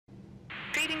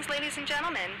Greetings, ladies and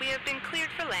gentlemen. We have been cleared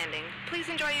for landing. Please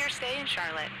enjoy your stay in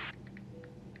Charlotte.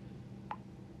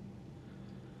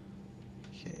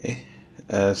 Okay.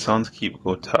 Suns keep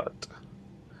go tut.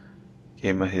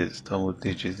 Gamer hits double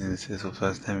digits in his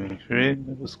first time in his career.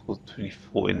 Never scored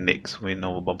 24 in Knicks win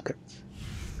over Bobcats.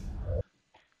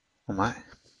 Oh my.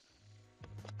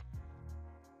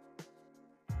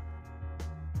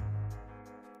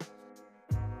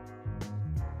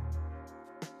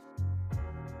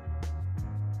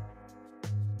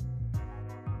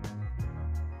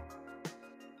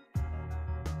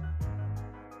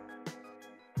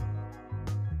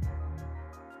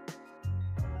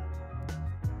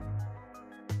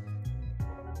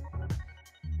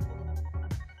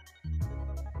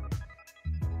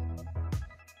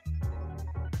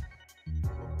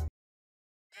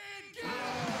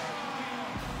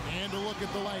 And a look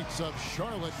at the lights of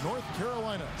Charlotte, North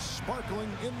Carolina, sparkling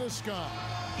in the sky.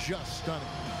 Just stunning.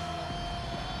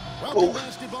 Welcome,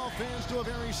 basketball fans, to a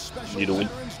very special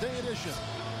Veterans Day edition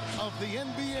of the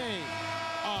NBA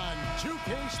on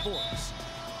 2K Sports.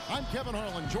 I'm Kevin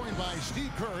Harlan, joined by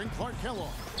Steve Kerr and Clark Kellogg.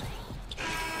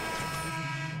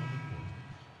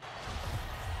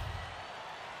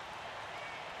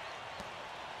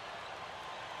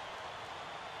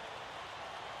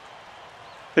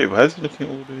 Wait, why is it looking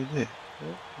all the way there?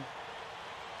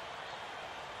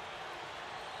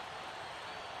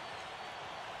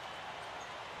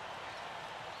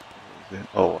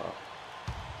 Oh wow.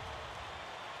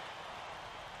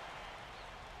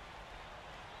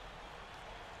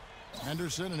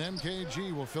 Henderson and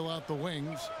MKG will fill out the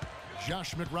wings.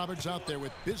 Josh McRoberts out there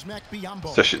with Bismack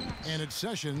Biyombo. Sessions. And it's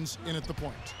Sessions in at the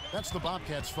point. That's the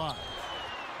Bobcats 5.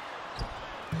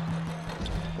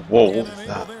 Whoa, And what was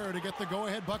unable that? there to get the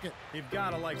go-ahead bucket. You've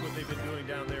got to like what they've been doing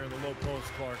down there in the low post,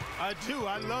 Clark. I do.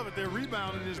 I love it. Their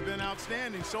rebounding has been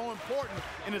outstanding. So important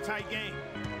in a tight game.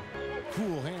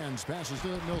 Cool hands, passes to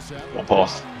Millsap. What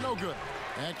pass? No good.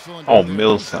 Excellent. Oh,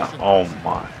 Millsap. Oh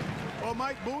my. Well,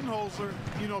 Mike Budenholzer,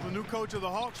 you know, the new coach of the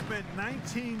Hawks, spent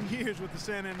 19 years with the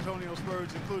San Antonio Spurs,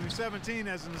 including 17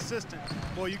 as an assistant.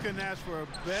 Boy, you couldn't ask for a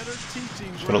better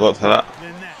teaching Should have got to that.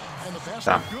 than that. And the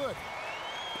basket Damn. good.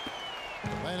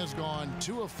 Atlanta's gone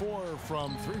 2 of 4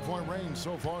 from three-point range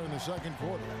so far in the second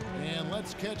quarter. And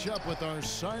let's catch up with our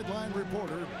sideline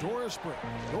reporter, Doris Britt.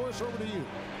 Doris, over to you.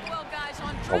 Well, guys,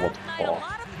 on what draft the night, a fuck?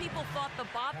 lot of people thought the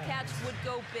Bobcats would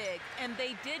go big, and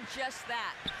they did just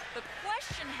that. The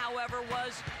question, however,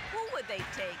 was who would they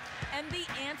take? And the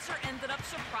answer ended up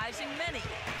surprising many.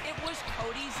 It was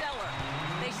Cody Zeller.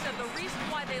 They said the reason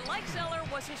why they like Zeller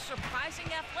was his surprising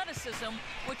athleticism,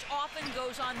 which often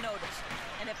goes unnoticed.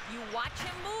 And if you watch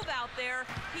him move out there,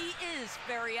 he is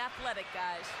very athletic,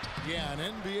 guys. Yeah, an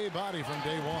NBA body from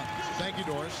day one. Thank you,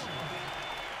 Doris.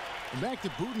 And back to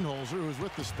Budenholzer, who's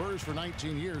with the Spurs for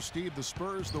 19 years. Steve, the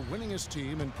Spurs, the winningest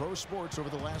team in pro sports over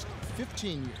the last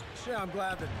 15 years. Yeah, I'm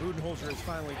glad that Budenholzer has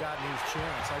finally gotten his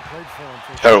chance. I played for him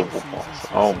for Terrible 4 seasons. pass.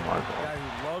 He's Oh a my guy god.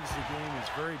 who loves the game.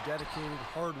 He's very dedicated,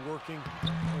 hardworking,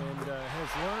 and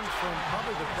has learned from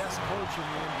probably the best coach in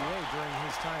the NBA during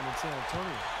his time in San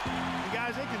Antonio. And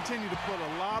guys, they continue to put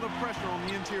a lot of pressure on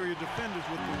the interior defenders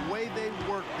with the way they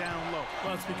work down low.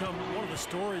 Well, it's become one of the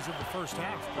stories of the first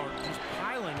half, Clark, just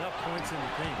piling up points in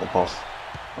the paint. What pass?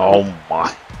 Oh my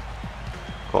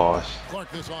gosh.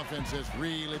 Clark, this offense has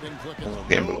really been clicking.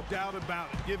 Game No blow. doubt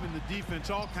about it, giving the defense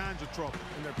all kinds of trouble.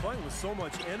 And they're playing with so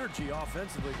much energy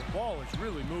offensively. The ball is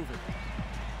really moving.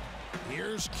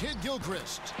 Here's Kid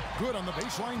Gilchrist. Good on the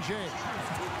baseline, Jay.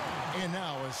 And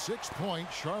now a 6-point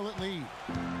Charlotte lead.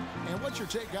 And what's your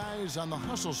take, guys, on the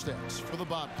hustle stats for the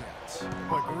Bobcats?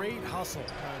 A great hustle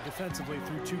defensively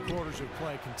through 2 quarters of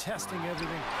play, contesting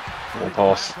everything. What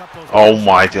pass? Oh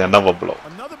my god, another blow.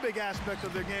 Another big aspect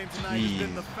of their game tonight has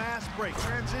been the fast break,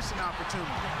 transition opportunity.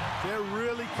 They're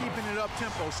really keeping it up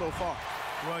tempo so far.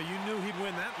 Well, you knew he'd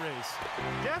win that race.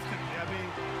 Definitely. I mean,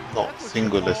 Not that's what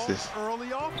single you call assist. early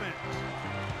offense.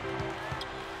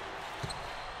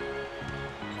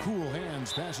 Cool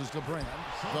hands, passes to Brand.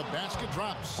 The basket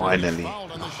drops. Finally. He's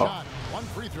fouled on the shot. One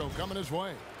free throw coming his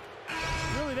way.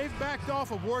 Really, they've backed off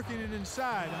of working it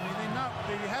inside. I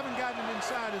mean, they haven't gotten it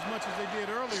inside as much as they did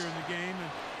earlier in the game,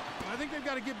 and I think they've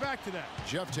got to get back to that.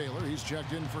 Jeff Taylor, he's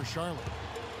checked in for Charlotte.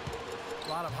 A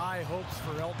lot of high hopes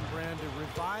for Elton Brand to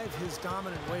revive his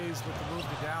dominant ways with the move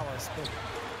to Dallas, but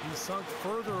he's sunk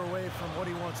further away from what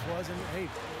he once was. And hey,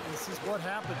 this is what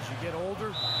happens. You get older,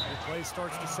 your play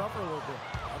starts to suffer a little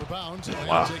bit. Out of bounds,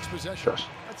 Wow. and takes possession. Gosh.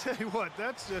 I tell you what,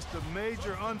 that's just a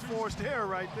major unforced error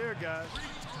right there, guys.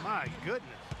 My goodness.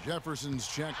 Jefferson's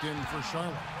checked in for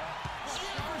Charlotte.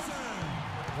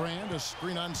 Brand, a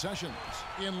screen on Sessions.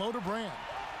 In low to Brand.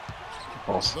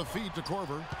 The feed to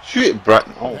Corver. Shoot it,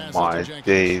 Bratton. Oh Pass it my to Jenkins.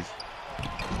 days.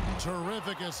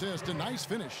 Terrific assist. A nice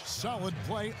finish. Solid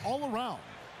play all around.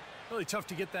 Really tough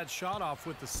to get that shot off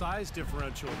with the size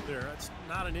differential there. It's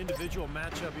not an individual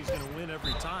matchup he's going to win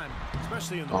every time,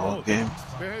 especially in the post. Game.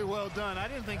 Very well done. I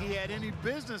didn't think he had any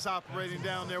business operating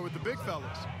down there with the big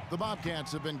fellas. The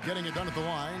Bobcats have been getting it done at the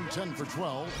line, 10 for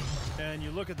 12. And you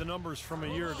look at the numbers from a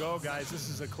year ago, guys, this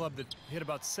is a club that hit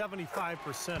about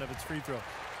 75% of its free throws.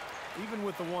 Even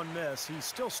with the one miss, he's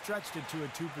still stretched it to a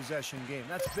two-possession game.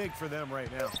 That's big for them right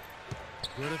now.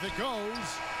 Good if it goes.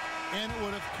 And it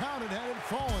would have counted had it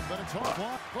fallen, but it's off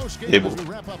block. Close game as we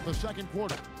wrap up the second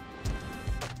quarter.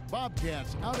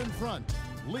 Bobcats out in front,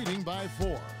 leading by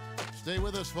 4. Stay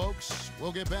with us, folks.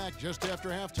 We'll get back just after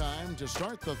halftime to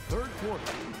start the third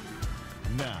quarter.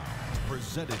 Now,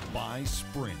 presented by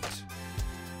Sprint.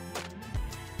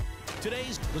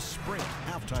 Today's The Sprint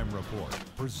Halftime Report,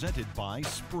 presented by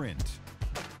Sprint.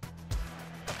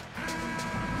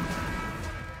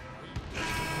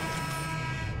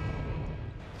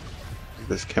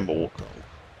 This Kemba Walker.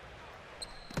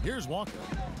 Here's Walker.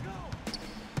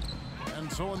 And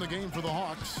so in the game for the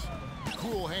Hawks,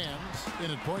 cool hands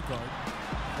in at point guard.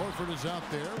 Horford is out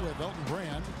there with Elton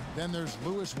Brand. Then there's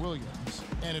Lewis Williams.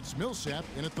 And it's Millsap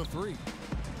in at the 3.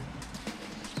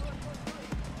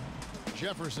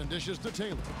 Jefferson dishes to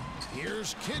Taylor.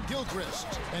 Here's Kid Gilchrist.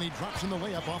 And he drops in the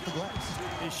layup off the glass.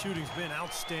 His shooting's been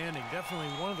outstanding. Definitely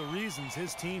one of the reasons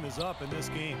his team is up in this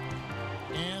game.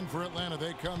 And for Atlanta,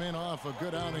 they come in off a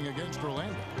good outing against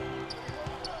Orlando.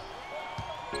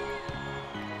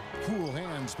 Cool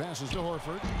hands, passes to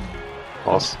Horford.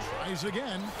 Awesome. Tries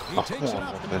again. He takes it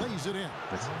up and lays it in.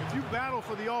 If you battle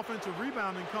for the offensive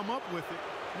rebound and come up with it,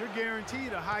 you're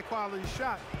guaranteed a high-quality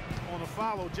shot on a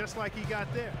follow just like he got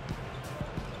there.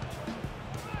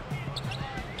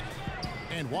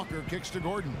 And Walker kicks to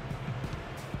Gordon.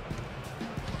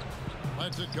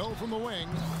 Lets it go from the wing,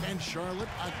 and Charlotte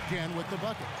again with the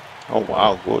bucket. Oh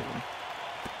wow, Gordon.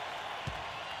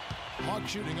 Hawk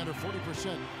shooting under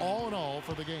 40% all in all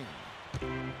for the game.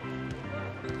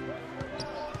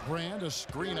 Brand, a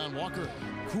screen on Walker.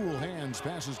 Cool hands,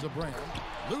 passes to Brand.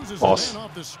 Loses the man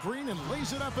off the screen and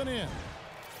lays it up and in.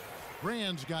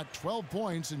 Brand's got 12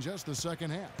 points in just the second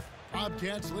half.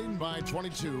 Bobcats leading by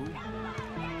 22.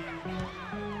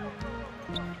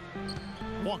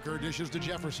 Walker dishes to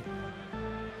Jefferson.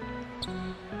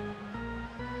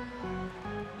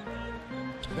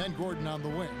 Then Gordon on the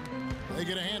wing. They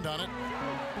get a hand on it.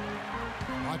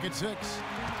 Pocket 6.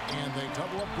 And they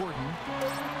double up Gordon.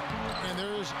 And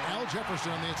there's Al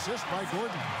Jefferson on the assist by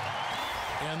Gordon.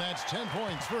 And that's 10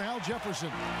 points for Al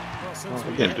Jefferson. Well, since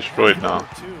We're getting destroyed now.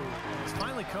 He's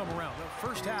finally come around. The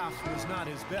first half was not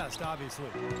his best, obviously.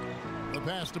 The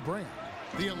pass to Brand.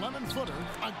 The 11-footer.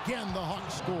 Again, the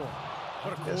Hawks score.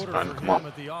 What a quarter for him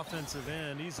at the offensive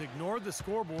end. He's ignored the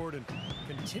scoreboard and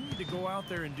continued to go out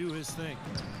there and do his thing.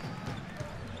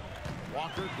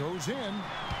 Walker goes in.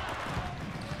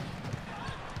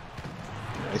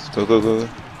 Nice. Go.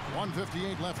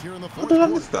 1:58 left here in the fourth What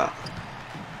quarter. is that?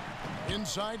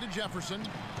 Inside to Jefferson.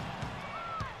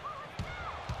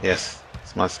 Yes,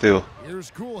 it's my steal. Here's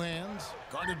Cool Hands,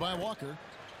 guarded by Walker.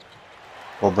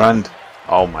 Oh, Brand.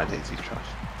 Oh my days, he's trash.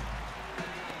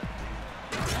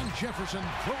 And Jefferson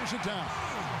throws it down.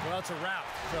 Well, that's a wrap,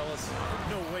 fellas.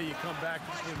 No way you come back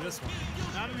in this one.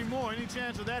 Not anymore. Any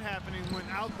chance of that happening went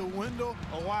out the window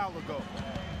a while ago.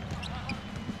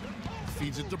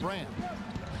 Feeds it to Brand.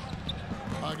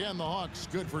 Again, the Hawks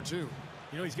good for 2.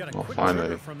 You know, he's got a quick finally,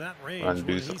 trigger from that range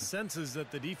when he senses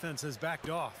that the defense has backed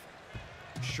off.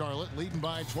 Charlotte leading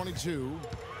by 22.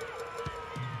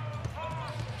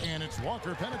 And it's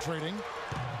Walker penetrating.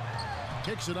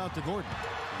 Kicks it out to Gordon.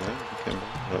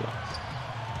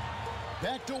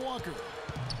 Back to Walker.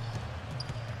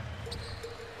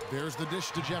 There's the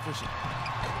dish to Jefferson.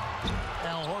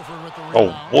 Al Horford with the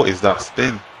rebound. Oh, what is that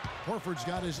spin? Horford's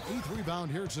got his 8th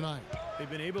rebound here tonight. They've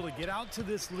been able to get out to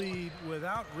this lead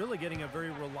without really getting a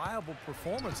very reliable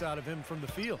performance out of him from the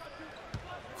field.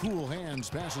 Cool hands,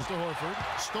 passes to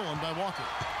Horford, stolen by Walker.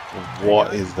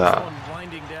 What is that?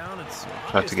 Winding down. It's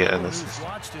tried to get an assist.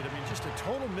 Watched it. I mean, just a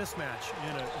total mismatch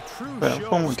and a true Yeah, show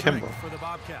of Kemba. strength for the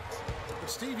Bobcats. But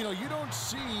Steve, you know, you don't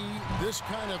see this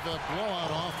kind of a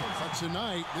blowout offense. But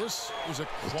tonight, this is a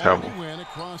quality win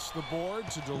across the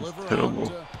board to deliver on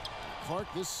Clark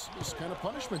this kind of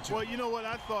punishment. Well, you know what?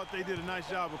 I thought they did a nice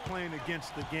job of playing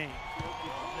against the game.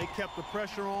 They kept the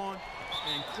pressure on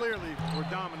and clearly were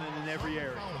dominant in every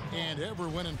area. And every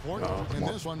win important. And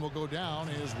this one will go down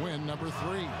as win number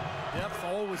 3. Depth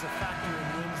always a factor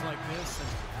in wins like this.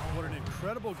 And What an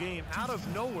incredible game out of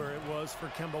nowhere it was for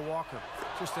Kemba Walker.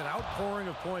 Just an outpouring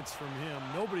of points from him.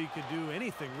 Nobody could do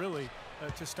anything really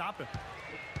to stop him.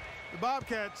 The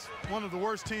Bobcats, one of the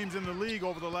worst teams in the league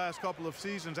over the last couple of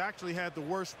seasons, actually had the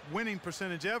worst winning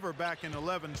percentage ever back in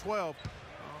 11-12.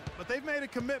 But they've made a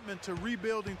commitment to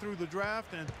rebuilding through the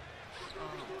draft, and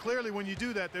clearly when you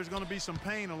do that, there's going to be some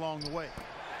pain along the way.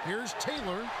 Here's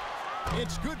Taylor.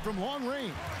 It's good from long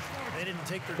range. They didn't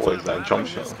take their What is time that jump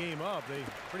wrapping this shot? game up. They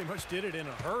pretty much did it in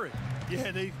a hurry.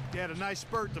 Yeah, they had a nice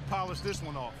spurt to polish this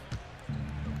one off.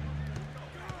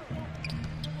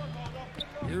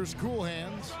 Here's Cool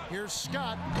Hands. Here's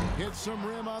Scott. Hits some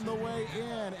rim on the way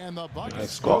in, and the bucket's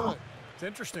Nice score. good. It's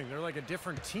interesting. They're like a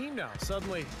different team now.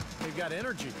 Suddenly, they've got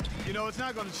energy. You know, it's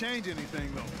not going to change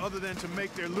anything, though, other than to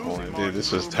make their losing Oh, margin dude,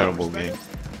 this a was a little terrible more game.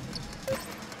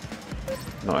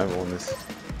 Not everyone is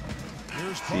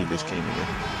Here's see this game again.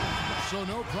 So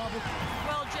no problem.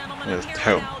 Well, gentlemen, It I'm was here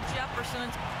terrible. with Al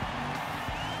Jefferson.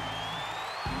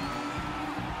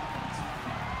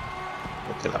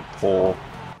 Look at that poor.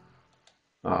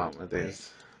 Ah, my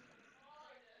days.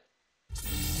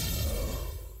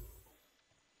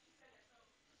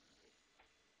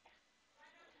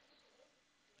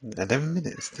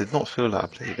 $11 did not feel like I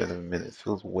played 11 minutes.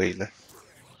 Feels way less.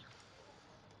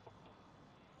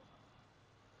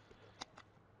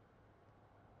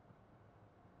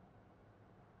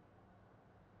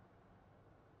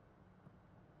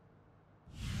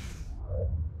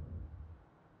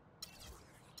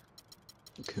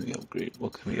 What can we upgrade?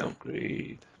 What can we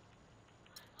upgrade?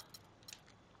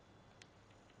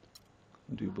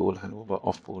 Do ball handle, but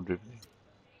off ball dribbling.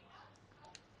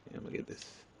 Yeah, I'm gonna get this.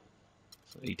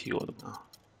 So 80 order now.